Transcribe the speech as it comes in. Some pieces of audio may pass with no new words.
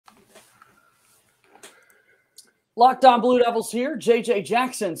Locked on Blue Devils here. JJ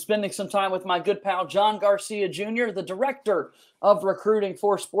Jackson spending some time with my good pal John Garcia Jr., the director of recruiting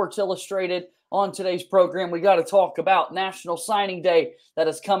for Sports Illustrated. On today's program, we got to talk about National Signing Day that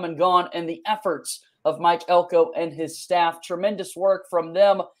has come and gone and the efforts of Mike Elko and his staff. Tremendous work from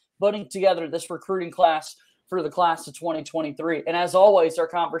them putting together this recruiting class for the class of 2023. And as always, our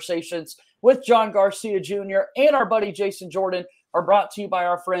conversations with John Garcia Jr. and our buddy Jason Jordan are brought to you by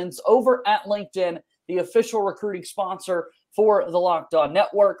our friends over at LinkedIn, the official recruiting sponsor for the Locked On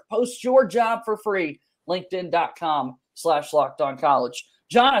Network. Post your job for free, linkedin.com/LockedOnCollege.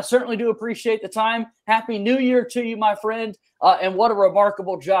 John, I certainly do appreciate the time. Happy New Year to you, my friend. And what a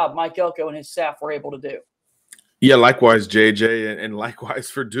remarkable job Mike Elko and his staff were able to do. Yeah, likewise, JJ, and likewise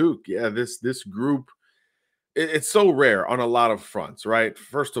for Duke. Yeah, this group, it's so rare on a lot of fronts, right?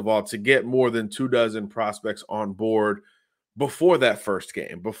 First of all, to get more than 24 prospects on board before that first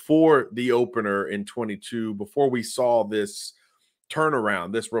game, before the opener in 22, before we saw this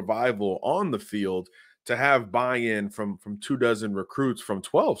turnaround, this revival on the field, to have buy-in from 24 recruits from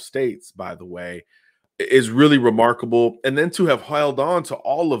 12 states, by the way, is really remarkable. And then to have held on to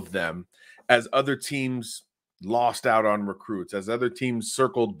all of them as other teams lost out on recruits, as other teams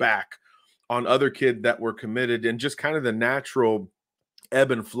circled back on other kids that were committed, and just kind of the natural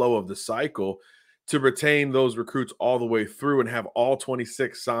ebb and flow of the cycle, to retain those recruits all the way through and have all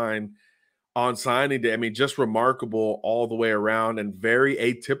 26 signed on signing day. I mean, just remarkable all the way around, and very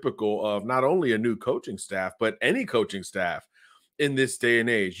atypical of not only a new coaching staff, but any coaching staff in this day and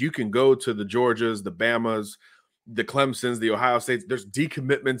age. You can go to the Georgias, the Bamas, the Clemsons, the Ohio States. There's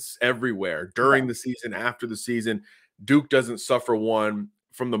decommitments everywhere during the season, after the season. Duke doesn't suffer one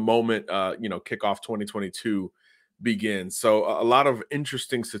from the moment, kickoff 2022 begins. So a lot of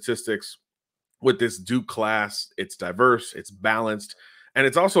interesting statistics with this Duke class. It's diverse, it's balanced, and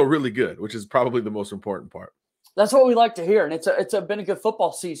it's also really good, which is probably the most important part. That's what we like to hear, and it's been a good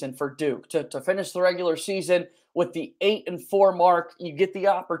football season for Duke. To finish the regular season with the 8-4 mark, you get the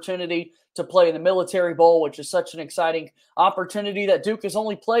opportunity to play in the Military Bowl, which is such an exciting opportunity that Duke has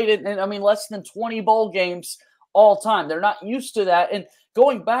only played in less than 20 bowl games all time. They're not used to that. And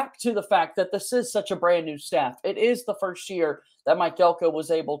going back to the fact that this is such a brand new staff, it is the first year that Mike Elko was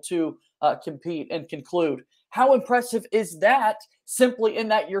able to compete and conclude. How impressive is that, simply in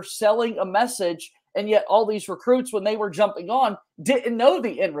that you're selling a message, and yet all these recruits, when they were jumping on, didn't know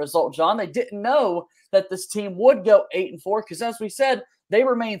the end result, John. They didn't know that this team would go 8-4 because, as we said, they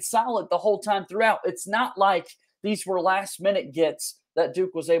remained solid the whole time throughout. It's not like these were last-minute gets that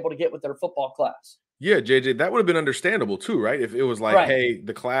Duke was able to get with their football class. Yeah, JJ, that would have been understandable too, right? If it was like, hey,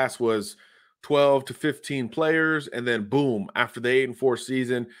 the class was 12 to 15 players, and then boom, after the 8-4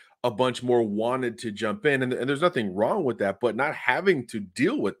 season, a bunch more wanted to jump in. And there's nothing wrong with that, but not having to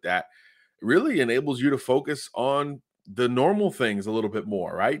deal with that really enables you to focus on the normal things a little bit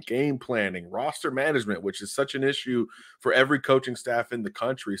more, right? Game planning, roster management, which is such an issue for every coaching staff in the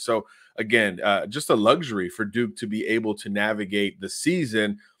country. So again, just a luxury for Duke to be able to navigate the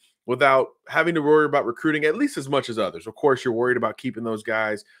season without having to worry about recruiting at least as much as others. Of course, you're worried about keeping those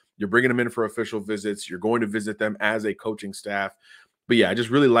guys. You're bringing them in for official visits. You're going to visit them as a coaching staff. But yeah, I just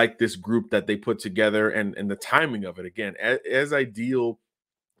really like this group that they put together, and the timing of it, again, as ideal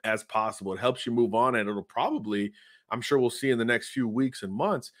as possible. It helps you move on, and it'll probably, I'm sure we'll see in the next few weeks and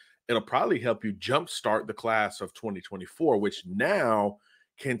months, it'll probably help you jumpstart the class of 2024, which now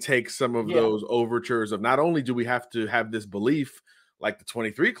can take some of those overtures of not only do we have to have this belief like the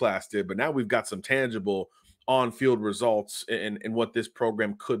 23 class did, but now we've got some tangible on-field results in what this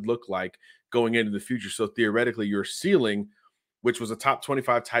program could look like going into the future. So theoretically, your ceiling, which was a top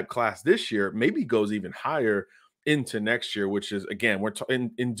 25 type class this year, maybe goes even higher into next year, which is, again, we're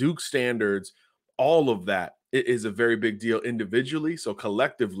in Duke standards, all of that is a very big deal individually. So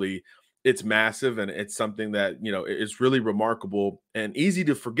collectively, it's massive, and it's something that, is really remarkable and easy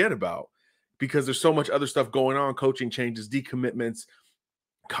to forget about because there's so much other stuff going on, coaching changes, decommitments,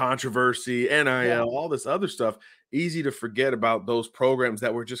 controversy, NIL, all this other stuff. Easy to forget about those programs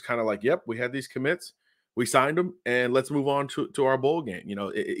that were just kind of like, yep, we had these commits, we signed them, and let's move on to our bowl game.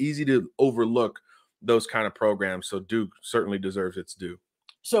 Easy to overlook those kind of programs. So Duke certainly deserves its due.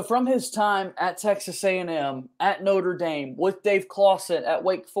 So from his time at Texas A&M, at Notre Dame, with Dave Clawson at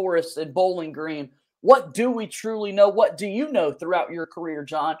Wake Forest and Bowling Green, what do we truly know? What do you know throughout your career,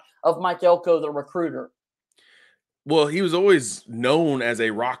 John, of Mike Elko, the recruiter? Well, he was always known as a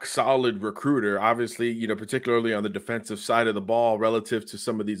rock-solid recruiter, obviously, particularly on the defensive side of the ball relative to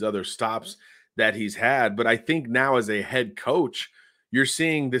some of these other stops that he's had. But I think now as a head coach, you're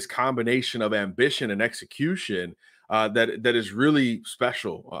seeing this combination of ambition and execution that is really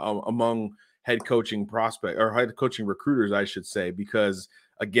special among head coaching prospect or head coaching recruiters, I should say, because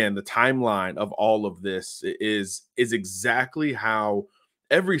again, the timeline of all of this is exactly how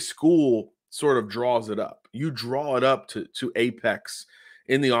every school sort of draws it up. You draw it up to apex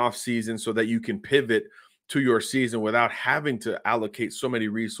in the off season so that you can pivot to your season without having to allocate so many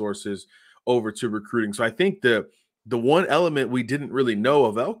resources over to recruiting. So I think the one element we didn't really know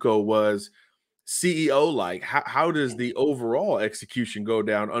of Elko was CEO like. How does the overall execution go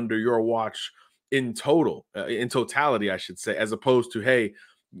down under your watch in totality, I should say, as opposed to, hey,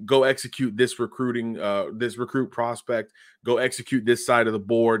 go execute this this recruit prospect, go execute this side of the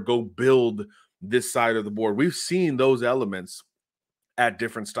board, go build this side of the board. We've seen those elements at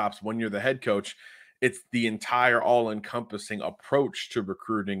different stops. When you're the head coach, it's the entire all-encompassing approach to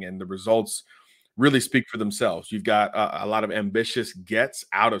recruiting, and the results really speak for themselves. You've got a lot of ambitious gets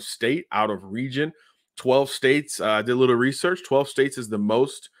out of state, out of region. 12 states, I did a little research. 12 states is the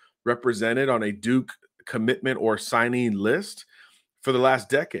most represented on a Duke commitment or signing list for the last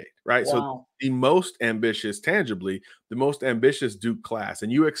decade, right? Wow. So the most ambitious, tangibly, the most ambitious Duke class.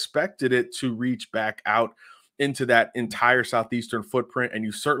 And you expected it to reach back out into that entire Southeastern footprint. And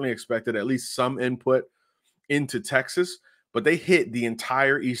you certainly expected at least some input into Texas, but they hit the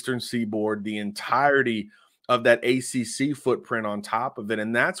entire Eastern Seaboard, the entirety of that ACC footprint on top of it.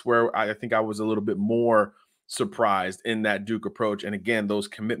 And that's where I think I was a little bit more surprised in that Duke approach. And again, those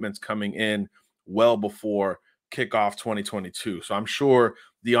commitments coming in well before kickoff 2022. So I'm sure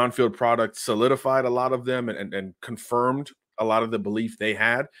the on-field product solidified a lot of them and confirmed a lot of the belief they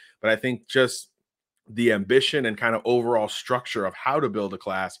had. But I think just the ambition and kind of overall structure of how to build a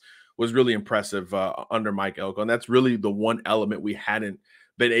class was really impressive under Mike Elko. And that's really the one element we hadn't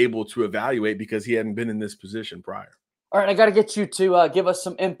been able to evaluate because he hadn't been in this position prior. All right, I got to get you to give us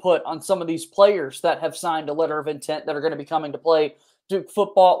some input on some of these players that have signed a letter of intent that are going to be coming to play Duke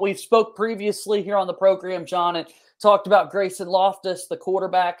football. We've spoke previously here on the program, John, and talked about Grayson Loftus, the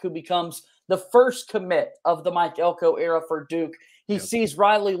quarterback who becomes the first commit of the Mike Elko era for Duke. He sees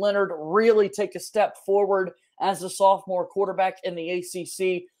Riley Leonard really take a step forward as a sophomore quarterback in the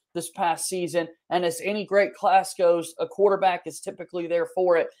ACC this past season. And as any great class goes, a quarterback is typically there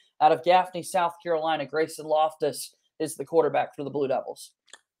for it. Out of Gaffney, South Carolina, Grayson Loftus is the quarterback for the Blue Devils.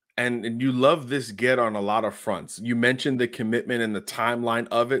 And you love this get on a lot of fronts. You mentioned the commitment and the timeline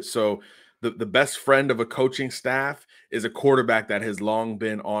of it. So the best friend of a coaching staff is a quarterback that has long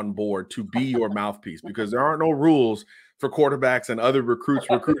been on board to be your mouthpiece, because there aren't no rules for quarterbacks and other recruits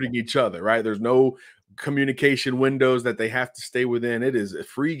recruiting each other, right? There's no communication windows that they have to stay within. It is a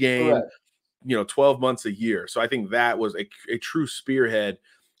free game, Correct. 12 months a year. So I think that was a true spearhead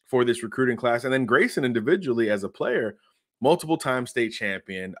for this recruiting class. And then Grayson individually as a player, multiple time state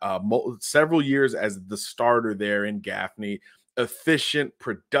champion, several years as the starter there in Gaffney, efficient,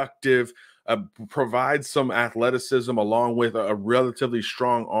 productive, provides some athleticism along with a relatively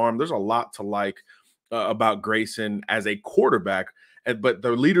strong arm. There's a lot to like about Grayson as a quarterback, but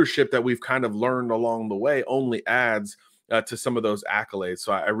the leadership that we've kind of learned along the way only adds to some of those accolades.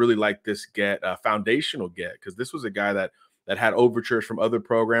 So I really like this foundational get, because this was a guy that had overtures from other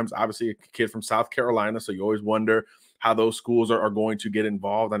programs, obviously a kid from South Carolina. So you always wonder how those schools are going to get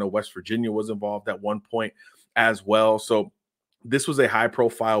involved. I know West Virginia was involved at one point as well. So this was a high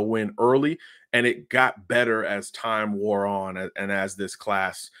profile win early, and it got better as time wore on and as this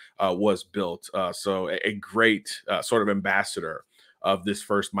class was built. So a great sort of ambassador of this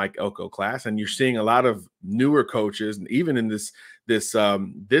first Mike Elko class. And you're seeing a lot of newer coaches, and even in this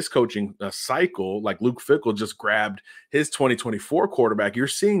coaching cycle, like Luke Fickell just grabbed his 2024 quarterback. You're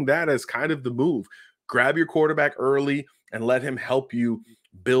seeing that as kind of the move. Grab your quarterback early and let him help you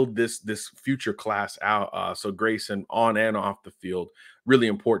build this future class out. So Grayson, on and off the field, really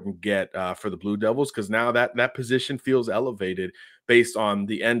important get for the Blue Devils, because now that position feels elevated based on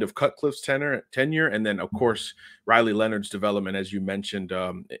the end of Cutcliffe's tenure, and then, of course, Riley Leonard's development, as you mentioned,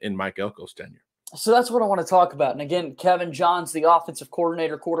 in Mike Elko's tenure. So that's what I want to talk about. And again, Kevin John's the offensive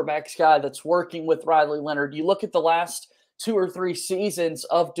coordinator, quarterbacks guy that's working with Riley Leonard. You look at the last 2 or 3 seasons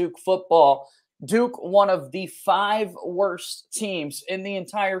of Duke football, Duke, one of the 5 worst teams in the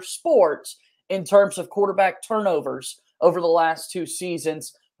entire sport in terms of quarterback turnovers over the last 2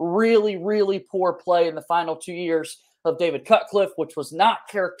 seasons. Really, really poor play in the final 2 years of David Cutcliffe, which was not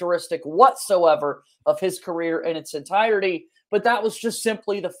characteristic whatsoever of his career in its entirety. But that was just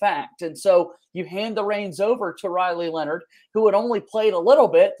simply the fact. And so you hand the reins over to Riley Leonard, who had only played a little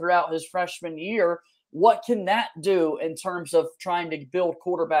bit throughout his freshman year. What can that do in terms of trying to build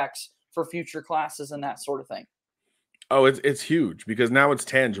quarterbacks for future classes and that sort of thing? Oh, it's huge, because now it's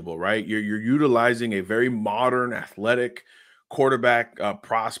tangible, right? You're utilizing a very modern, athletic quarterback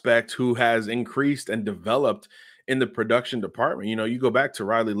prospect who has increased and developed in the production department. You know, you go back to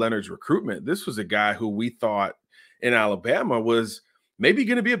Riley Leonard's recruitment. This was a guy who we thought in Alabama was maybe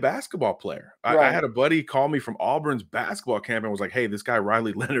going to be a basketball player. I had a buddy call me from Auburn's basketball camp and was like, hey, this guy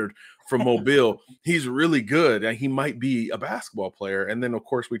Riley Leonard from Mobile, he's really good and he might be a basketball player. And then, of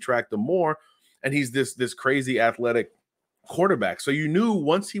course, we tracked him more, and he's this crazy athletic quarterback. So you knew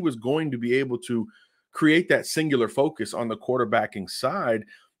once he was going to be able to create that singular focus on the quarterbacking side,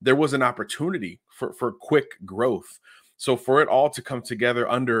 there was an opportunity for quick growth. So for it all to come together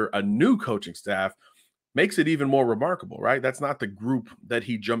under a new coaching staff makes it even more remarkable, right? That's not the group that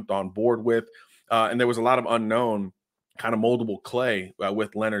he jumped on board with. And there was a lot of unknown kind of moldable clay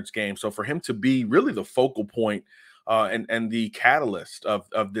with Leonard's game. So for him to be really the focal point and the catalyst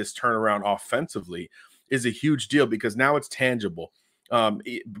of this turnaround offensively is a huge deal, because now it's tangible.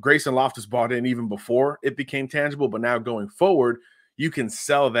 Grayson Loftus bought in even before it became tangible, but now going forward, you can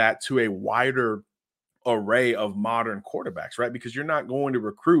sell that to a wider array of modern quarterbacks, right? Because you're not going to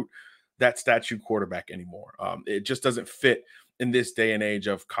recruit that statue quarterback anymore. It just doesn't fit in this day and age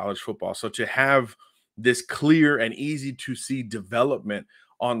of college football. So to have this clear and easy to see development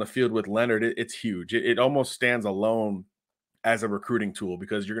on the field with Leonard, it's huge. It almost stands alone as a recruiting tool,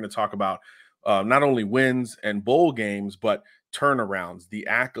 because you're going to talk about not only wins and bowl games, but turnarounds, the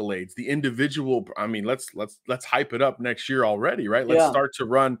accolades, the individual. I mean, let's hype it up next year already, right? Let's start to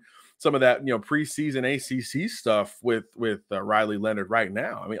run some of that, preseason ACC stuff with Riley Leonard right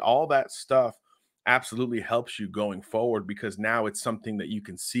now. I mean, all that stuff absolutely helps you going forward, because now it's something that you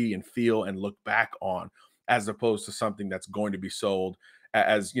can see and feel and look back on, as opposed to something that's going to be sold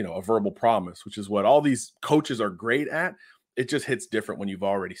as, a verbal promise, which is what all these coaches are great at. It just hits different when you've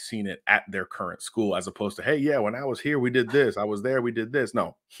already seen it at their current school, as opposed to, hey, yeah, when I was here, we did this. I was there, we did this.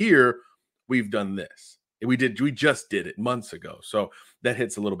 No, here we've done this. We just did it months ago. So that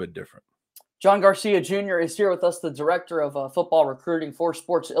hits a little bit different. John Garcia Jr. is here with us, the director of football recruiting for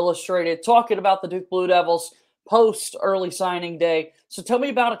Sports Illustrated, talking about the Duke Blue Devils post early signing day. So tell me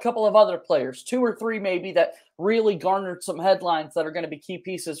about a couple of other players, 2 or 3 maybe, that really garnered some headlines that are going to be key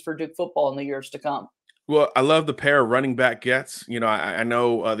pieces for Duke football in the years to come. Well, I love the pair of running back gets. I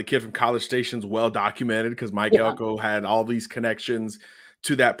know the kid from College Station's well documented, because Mike Elko had all these connections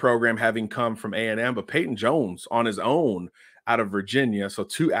to that program, having come from A&M. But Peyton Jones on his own out of Virginia, so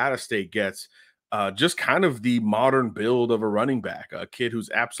 2 out-of-state gets, just kind of the modern build of a running back, a kid who's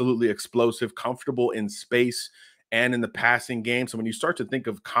absolutely explosive, comfortable in space and in the passing game. So when you start to think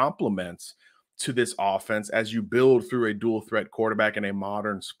of complements to this offense as you build through a dual threat quarterback in a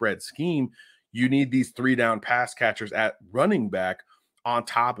modern spread scheme, you need these 3-down pass catchers at running back on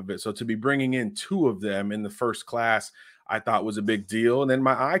top of it. So to be bringing in 2 of them in the first class, I thought was a big deal. And then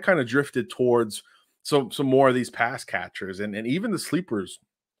my eye kind of drifted towards some more of these pass catchers and even the sleepers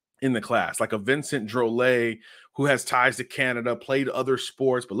in the class, like a Vincent Drolet, who has ties to Canada, played other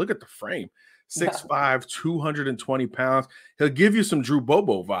sports, but look at the frame. 6'5", 220 pounds. He'll give you some Drew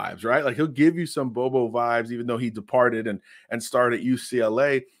Bobo vibes, right? Like he'll give you some Bobo vibes, even though he departed and started at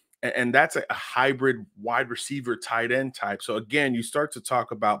UCLA. And that's a hybrid wide receiver tight end type. So again, you start to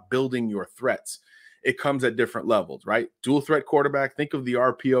talk about building your threats. It comes at different levels, right? Dual threat quarterback, think of the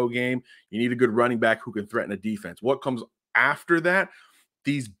RPO game. You need a good running back who can threaten a defense. What comes after that?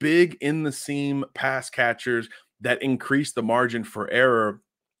 These big in the seam pass catchers that increase the margin for error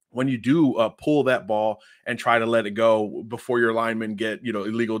when you do pull that ball and try to let it go before your linemen get,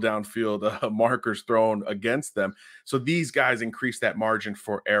 illegal downfield markers thrown against them. So these guys increase that margin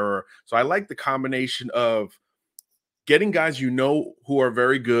for error. So I like the combination of getting guys who are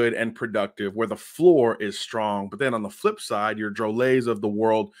very good and productive, where the floor is strong. But then on the flip side, your Drolets of the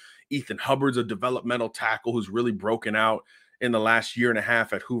world, Ethan Hubbard's a developmental tackle who's really broken out in the last year and a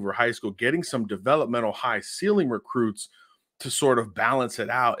half at Hoover High School. Getting some developmental high ceiling recruits to sort of balance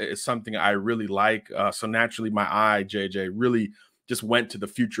it out is something I really like. So naturally, my eye, JJ, really just went to the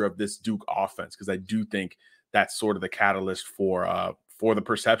future of this Duke offense, because I do think that's sort of the catalyst for the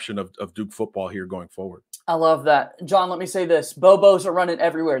perception of Duke football here going forward. I love that. John, let me say this. Bobos are running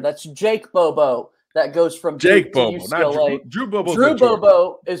everywhere. That's Jake Bobo that goes from Duke to UCLA. Drew Bobo. Drew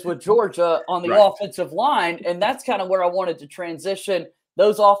Bobo is with Georgia on the offensive line, and that's kind of where I wanted to transition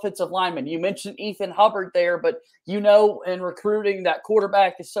those offensive linemen. You mentioned Ethan Hubbard there, but in recruiting, that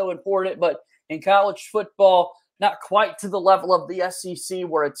quarterback is so important. But in college football, not quite to the level of the SEC,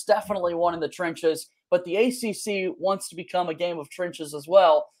 where it's definitely one in the trenches. But the ACC wants to become a game of trenches as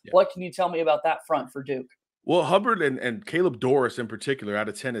well. Yeah. What can you tell me about that front for Duke? Well, Hubbard and Caleb Doris in particular out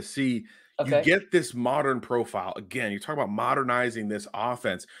of Tennessee, You Okay. get this modern profile. Again, you talk about modernizing this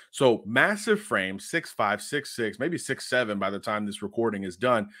offense. So massive frame, 6'5", 6'6", maybe 6'7" by the time this recording is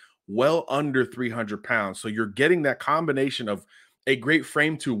done, well under 300 pounds. So you're getting that combination of a great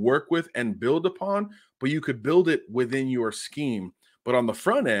frame to work with and build upon, but you could build it within your scheme. But on the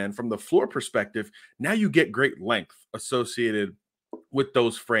front end, from the floor perspective, now you get great length associated with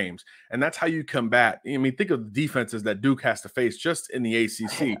those frames. And that's how you combat. I mean, think of the defenses that Duke has to face just in the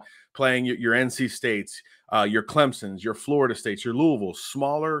ACC, playing your NC States, your Clemsons, your Florida States, your Louisville,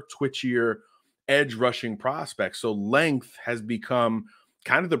 smaller, twitchier, edge rushing prospects. So length has become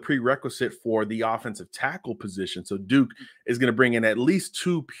kind of the prerequisite for the offensive tackle position. So Duke is going to bring in at least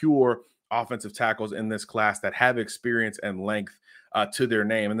 2 pure offensive tackles in this class that have experience and length to their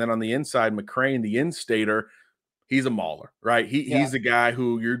name. And then on the inside, McCrane, the in-stater, he's a mauler, right? He's the guy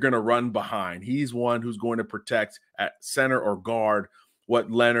who you're going to run behind. He's one who's going to protect at center or guard what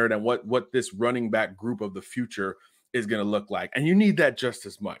Leonard and what this running back group of the future is going to look like. And you need that just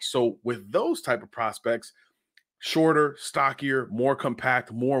as much. So with those type of prospects, shorter, stockier, more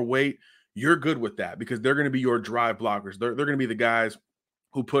compact, more weight, you're good with that because they're going to be your drive blockers. They're going to be the guys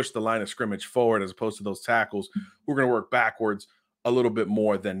who push the line of scrimmage forward as opposed to those tackles who are going to work backwards a little bit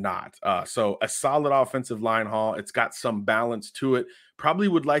more than not. So a solid offensive line haul. It's got some balance to it. Probably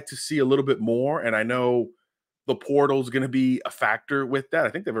would like to see a little bit more. And I know the portal is going to be a factor with that. I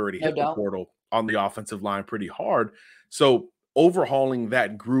think they've already hit the portal on the offensive line pretty hard. So overhauling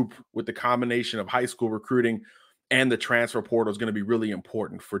that group with the combination of high school recruiting and the transfer portal is going to be really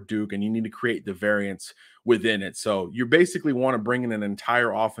important for Duke, and you need to create the variance within it. So you basically want to bring in an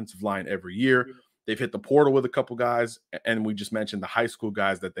entire offensive line every year. They've hit the portal with a couple guys, and we just mentioned the high school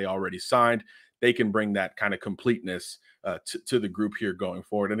guys that they already signed. They can bring that kind of completeness to the group here going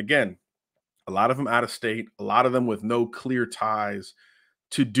forward. And again, a lot of them out of state, a lot of them with no clear ties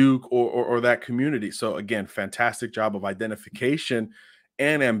to Duke or that community. So again, fantastic job of identification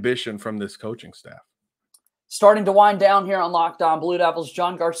and ambition from this coaching staff. Starting to wind down here on Locked On Blue Devils,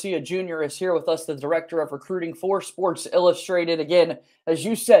 John Garcia Jr. is here with us, the director of recruiting for Sports Illustrated. Again, as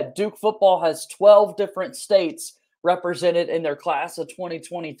you said, Duke football has 12 different states represented in their class of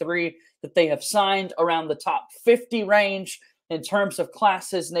 2023 that they have signed, around the top 50 range in terms of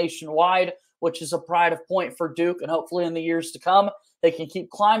classes nationwide, which is a pride of point for Duke. And hopefully in the years to come, they can keep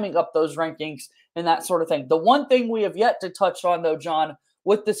climbing up those rankings and that sort of thing. The one thing we have yet to touch on, though, John,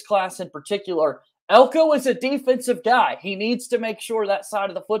 with this class in particular, Elko is a defensive guy. He needs to make sure that side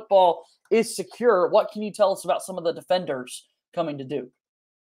of the football is secure. What can you tell us about some of the defenders coming to Duke?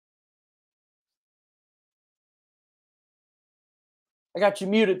 I got you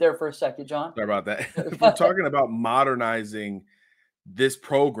muted there for a second, John. Sorry about that. If we're talking about modernizing this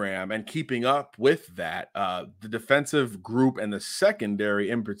program and keeping up with that, the defensive group and the secondary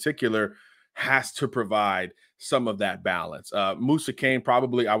in particular has to provide some of that balance. Musa Kane,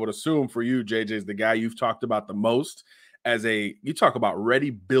 probably, I would assume for you, JJ, is the guy you've talked about the most as you talk about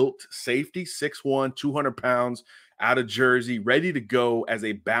ready-built safety, 6'1", 200 pounds, out of Jersey, ready to go as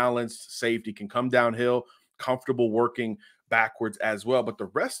a balanced safety, can come downhill, comfortable working backwards as well. But the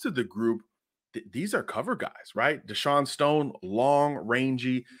rest of the group, these are cover guys, right? Deshaun Stone, long,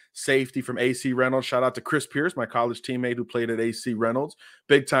 rangy safety from AC Reynolds. Shout out to Chris Pierce, my college teammate who played at AC Reynolds.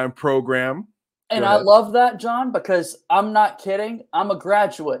 Big-time program. And I love that, John, because I'm not kidding. I'm a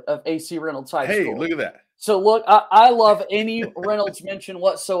graduate of AC Reynolds High School. Hey, look at that. So, look, I love any Reynolds mention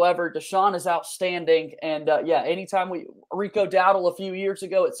whatsoever. Deshaun is outstanding. And, anytime Rico Dowdle a few years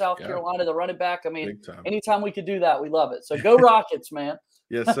ago at South Carolina, the running back, I mean, anytime we could do that, we love it. So, go Rockets, man.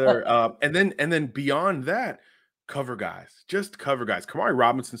 Yes, sir. And then beyond that, cover guys, just cover guys. Kamari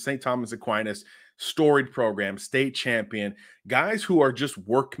Robinson, St. Thomas Aquinas, storied program, state champion, guys who are just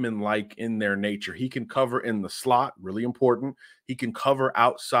workmanlike in their nature. He can cover in the slot, really important. He can cover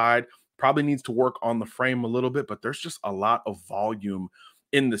outside, probably needs to work on the frame a little bit, but there's just a lot of volume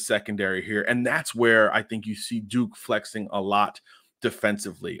in the secondary here. And that's where I think you see Duke flexing a lot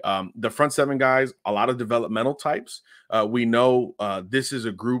defensively. The front seven guys, a lot of developmental types. We know this is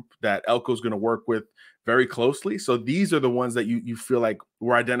a group that Elko is going to work with very closely. So these are the ones that you feel like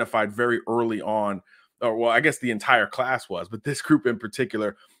were identified very early on, or well, I guess the entire class was, but this group in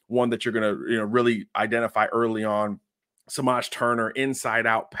particular, one that you're going to really identify early on. Samaj Turner, inside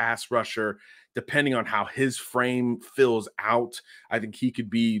out pass rusher, depending on how his frame fills out, I think he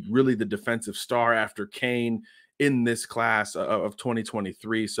could be really the defensive star after Kane in this class of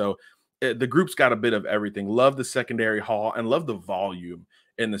 2023. So the group's got a bit of everything. Love the secondary haul and love the volume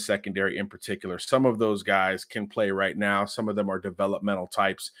in the secondary in particular. Some of those guys can play right now. Some of them are developmental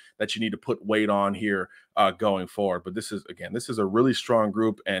types that you need to put weight on here going forward. But this is a really strong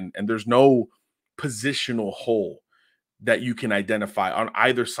group, and there's no positional hole that you can identify on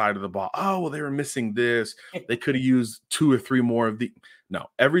either side of the ball. Oh, well, they were missing this. They could have used 2 or 3 more of the. No,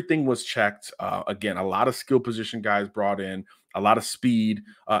 everything was checked. Again, a lot of skill position guys brought in, a lot of speed,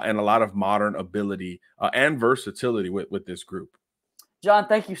 and a lot of modern ability and versatility with this group. John,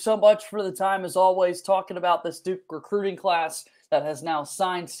 thank you so much for the time, as always, talking about this Duke recruiting class that has now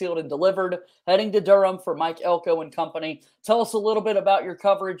signed, sealed, and delivered. Heading to Durham for Mike Elko and company. Tell us a little bit about your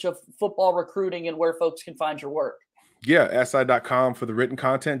coverage of football recruiting and where folks can find your work. Yeah, SI.com for the written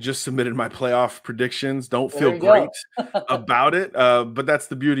content. Just submitted my playoff predictions. Don't feel great about it, but that's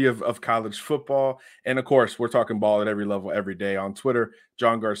the beauty of college football. And, of course, we're talking ball at every level every day on Twitter.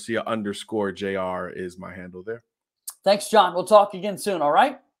 John Garcia _JR is my handle there. Thanks, John. We'll talk again soon, all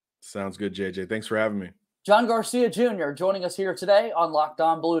right? Sounds good, JJ. Thanks for having me. John Garcia Jr. joining us here today on Locked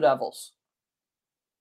On Blue Devils.